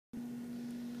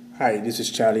Hi, this is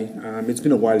Charlie. It's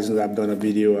been a while since I've done a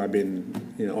video. I've been,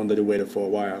 under the weather for a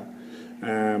while.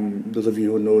 Those of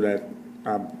you who know that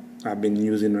I've, I've been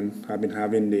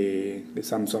having the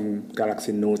Samsung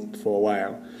Galaxy Note for a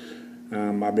while.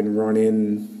 I've been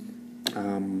running,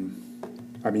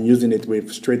 I've been using it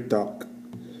with Straight Talk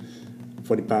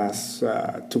for the past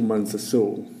 2 months or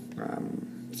so.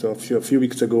 So a few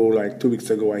weeks ago, like 2 weeks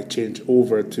ago, I changed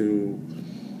over to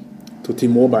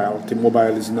T-Mobile.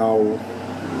 T-Mobile is now,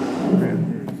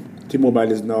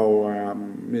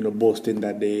 boasting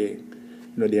that they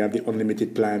have the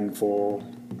unlimited plan for.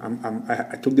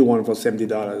 I took the one for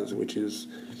 $70, which is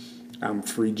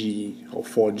 3G or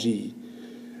 4G.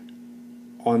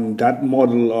 On that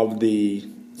model of the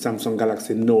Samsung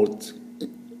Galaxy Note,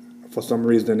 for some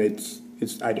reason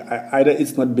either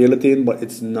it's not built in, but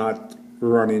it's not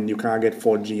running. You can't get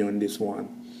 4G on this one.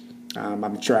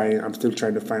 I'm still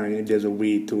trying to find if there's a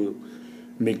way to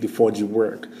make the 4G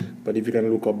work. But if you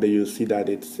can look up there, you'll see that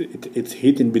it's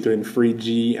hitting between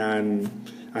 3G and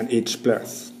H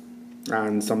plus,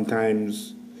 and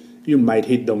sometimes you might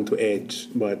hit down to Edge,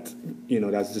 but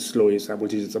that's the slowest,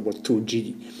 which is about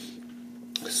 2G.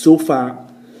 So far,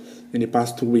 in the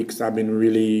past 2 weeks, I'm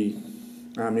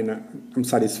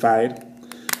satisfied.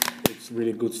 It's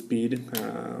really good speed.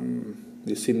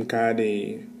 The SIM card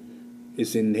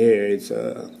is in here.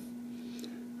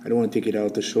 I don't want to take it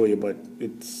out to show you, but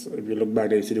if you look back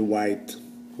there, you see the white,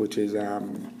 which is the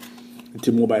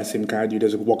T-Mobile SIM card. You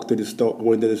just walk to the store,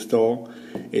 go into the store.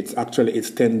 It's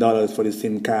 $10 for the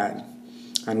SIM card,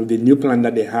 and with the new plan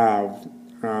that they have,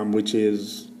 which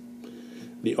is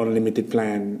the unlimited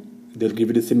plan, they'll give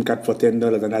you the SIM card for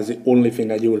 $10, and that's the only thing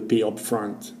that you will pay up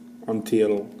front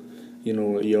until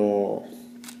your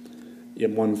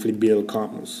monthly bill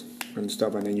comes and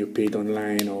stuff, and then you pay it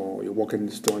online, or you walk in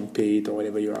the store and pay it, or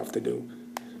whatever you have to do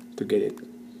to get it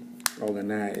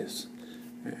organized.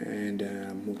 And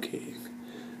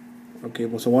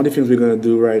well, so one of the things we're going to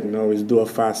do right now is do a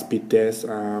fast speed test.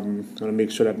 I'm going to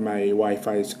make sure that my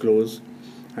Wi-Fi is closed,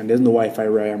 and there's no Wi-Fi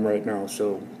where I am right now,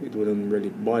 so it wouldn't really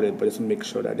bother, but just make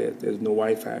sure that there's no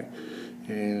Wi-Fi.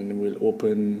 And we'll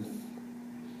open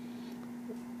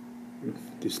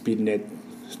the SpeedNet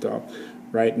stuff.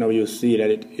 Right now you'll see that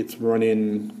it's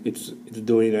running, it's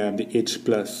doing the H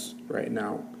plus right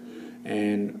now.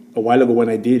 And a while ago when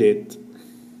I did it,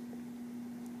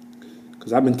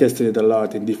 because I've been testing it a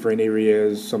lot in different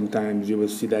areas, sometimes you will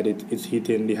see that it's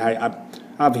hitting the high.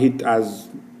 I've hit as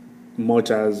much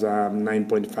as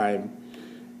 9.5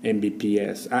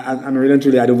 Mbps. And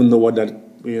really, I don't even know what that,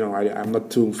 I'm not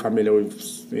too familiar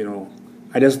with,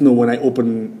 I just know when I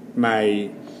open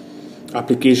my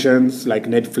applications like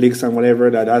Netflix and whatever,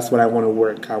 that's what I want to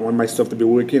work. I want my stuff to be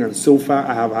working, and so far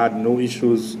I have had no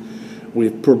issues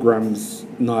with programs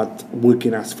not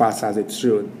working as fast as it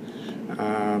should.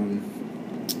 So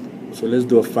let's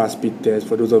do a fast speed test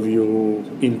for those of you who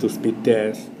into speed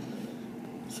tests.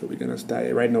 So we're gonna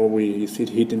start right now. We see it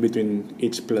hitting between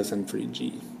H plus and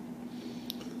 3G.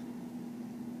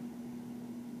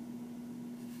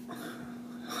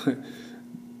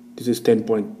 This is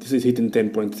hitting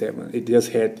 10.7. It just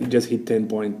hit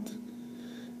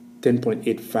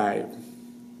 10.85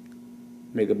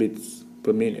 megabits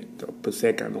per minute or per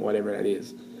second, or whatever that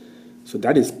is. So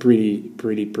that is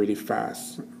pretty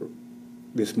fast.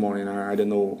 This morning, I don't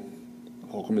know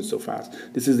how come it's so fast.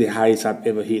 This is the highest I've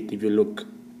ever hit. If you look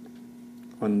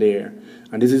on there,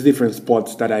 and this is different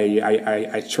spots that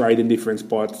I tried in different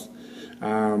spots.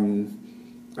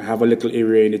 I have a little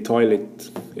area in the toilet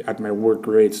at my work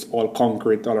where it's all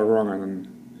concrete all around, and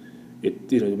it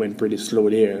went pretty slow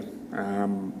there.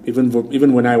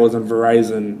 Even when I was on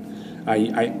Verizon,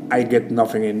 I get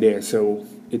nothing in there, so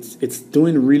it's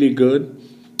doing really good.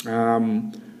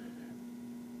 I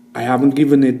haven't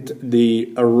given it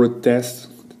a road test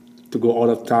to go out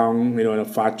of town, on a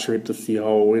far trip to see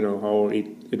how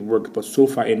it works. But so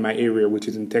far in my area, which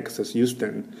is in Texas,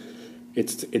 Houston,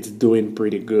 it's doing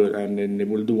pretty good. And then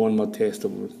we'll do one more test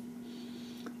to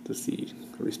see.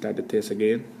 Restart the test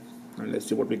again, and let's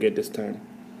see what we get this time.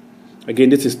 Again,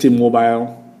 this is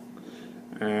T-Mobile.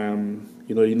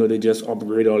 They just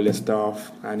upgrade all their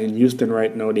stuff, and in Houston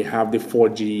right now they have the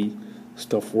 4G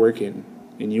stuff working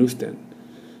in Houston,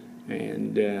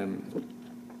 and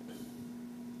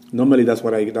normally that's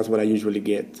what I usually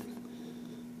get.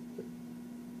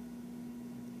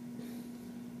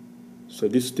 So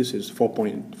this is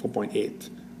 4.8.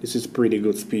 This is pretty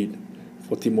good speed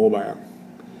for T-Mobile,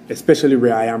 especially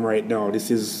where I am right now.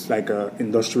 This is like a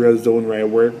industrial zone where I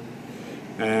work,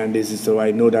 and so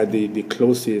I know that the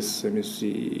closest. Let me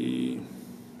see.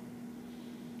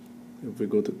 If we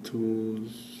go to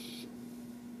tools,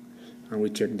 and we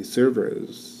check the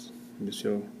servers. Let me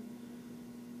show.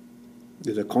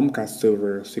 There's a Comcast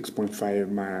server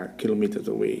 6.5 kilometers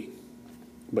away,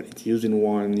 but it's using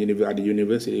one at the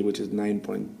university, which is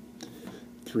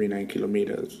 9.39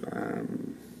 kilometers.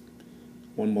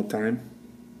 One more time,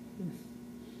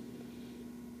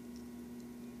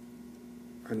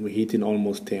 and we're hitting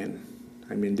almost 10.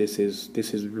 I mean, this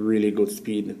is really good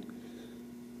speed.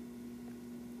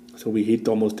 So we hit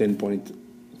almost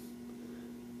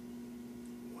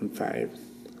 10.15.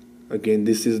 Again,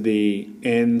 this is the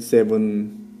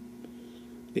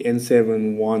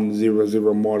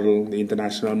N7100 model, the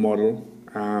international model.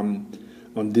 On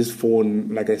this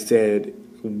phone, like I said,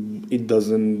 it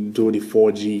doesn't do the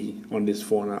 4G on this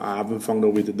phone. I haven't found a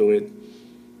way to do it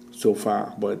so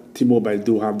far, but T-Mobile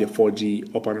do have the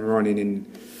 4G up and running in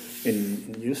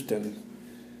Houston.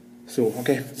 So,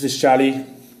 okay, this is Charlie.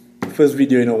 First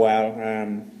video in a while.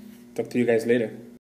 Talk to you guys later.